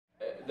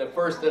the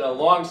first in a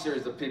long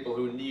series of people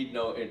who need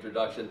no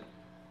introduction,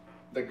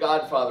 the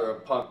godfather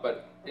of punk,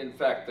 but in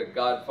fact the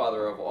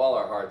godfather of all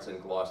our hearts in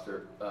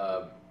Gloucester,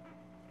 the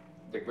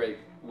great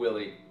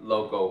Willie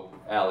Loco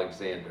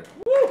Alexander.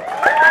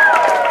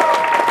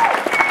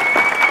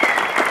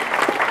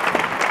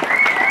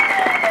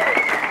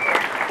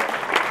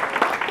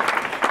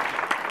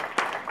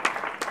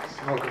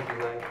 Smoke if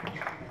you like.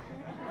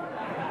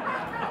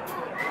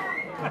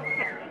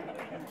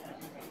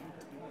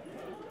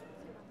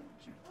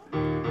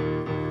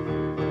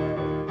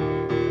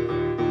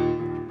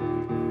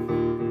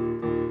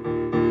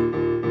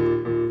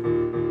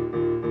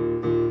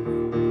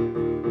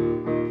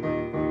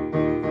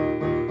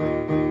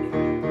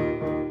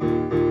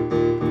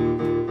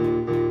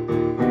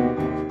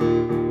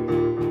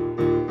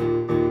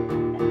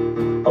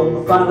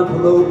 Old Father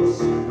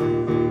Pelops,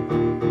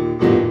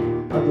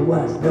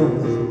 otherwise known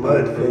as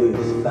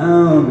Mudface,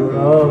 founder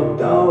of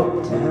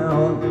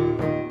Dogtown.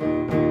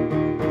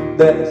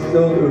 That's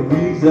the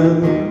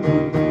reason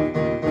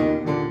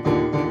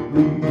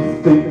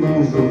leave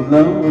things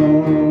alone.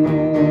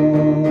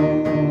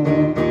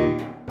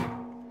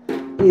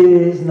 It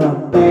is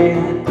not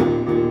bad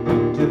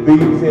to be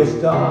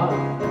pissed off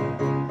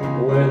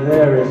where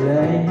there is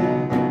any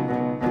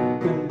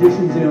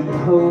conditions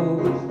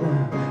imposed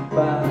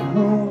by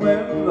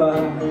whomever,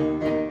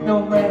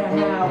 no matter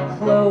how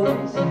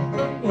close.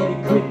 Any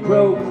quid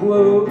pro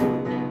quo,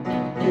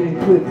 any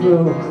quid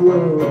pro quo.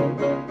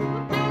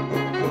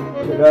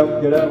 Get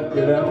out, get out,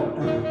 get out,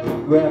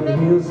 grab the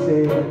heel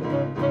stand.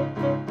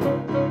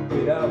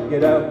 Get out,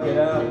 get out, get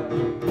out,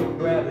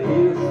 grab the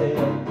heel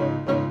stand.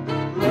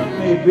 Let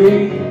me be,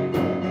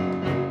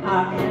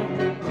 I am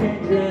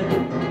contingent.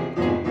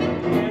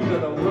 The end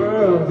of the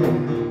world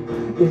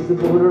is the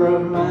border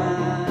of mine.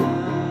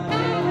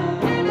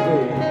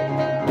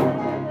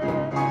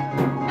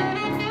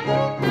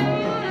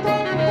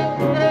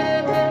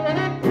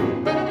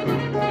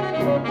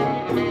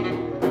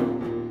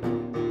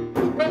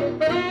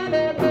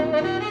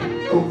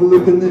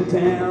 Overlooking the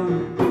town,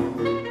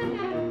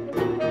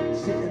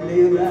 sitting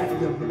there like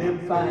the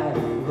Memphis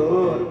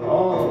Lord of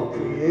all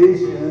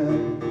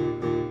creation.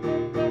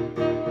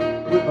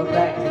 With my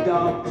back to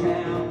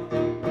Dogtown,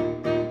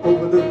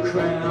 over the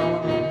crown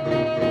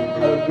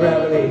of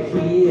gravity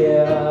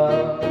here.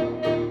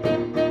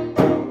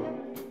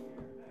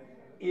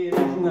 It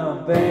is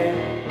not bad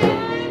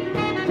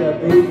to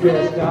be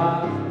dressed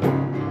off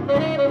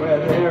where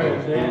there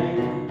is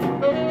any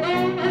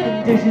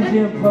conditions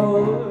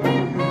imposed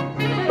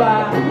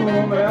by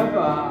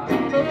whomever,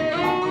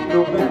 no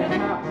matter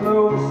how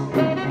close.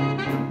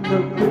 No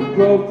quid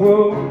pro quo,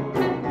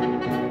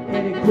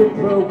 any quid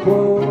pro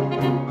quo.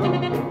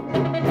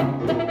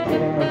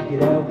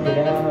 Get out, get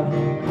out,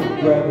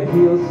 grab a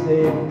heel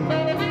set.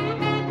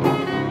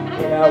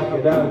 Get out,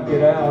 get out,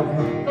 get out,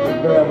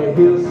 grab a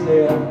heel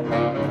set.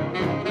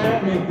 Let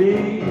me be,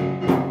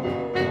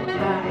 I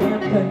am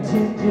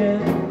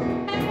contingent.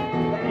 The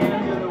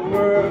end of the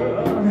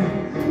world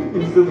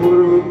is the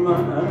border of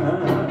mine.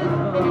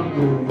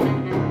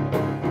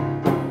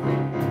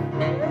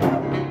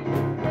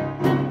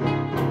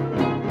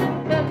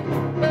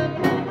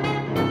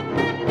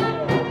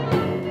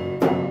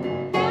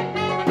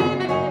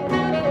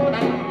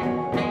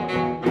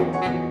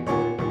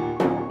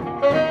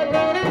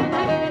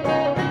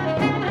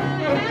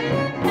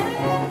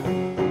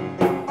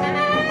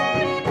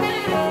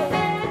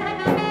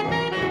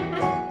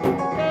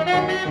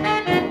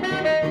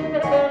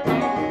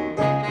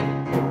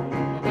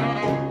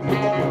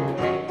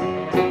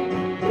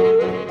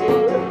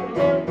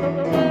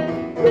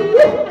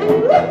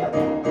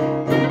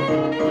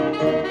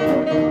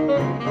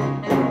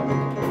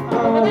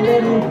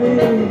 Let me be,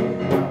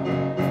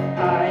 I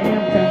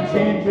am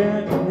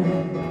contingent.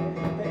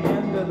 The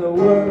end of the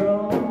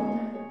world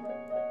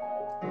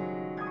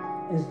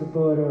is the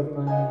border of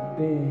my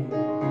being.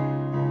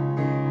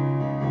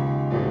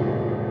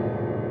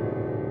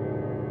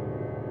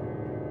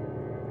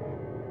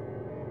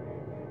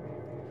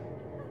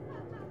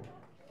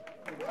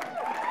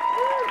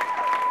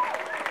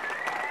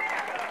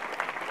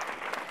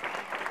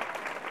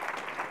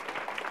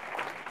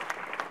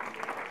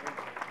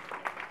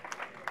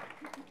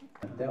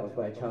 That was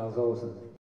by Charles Olson.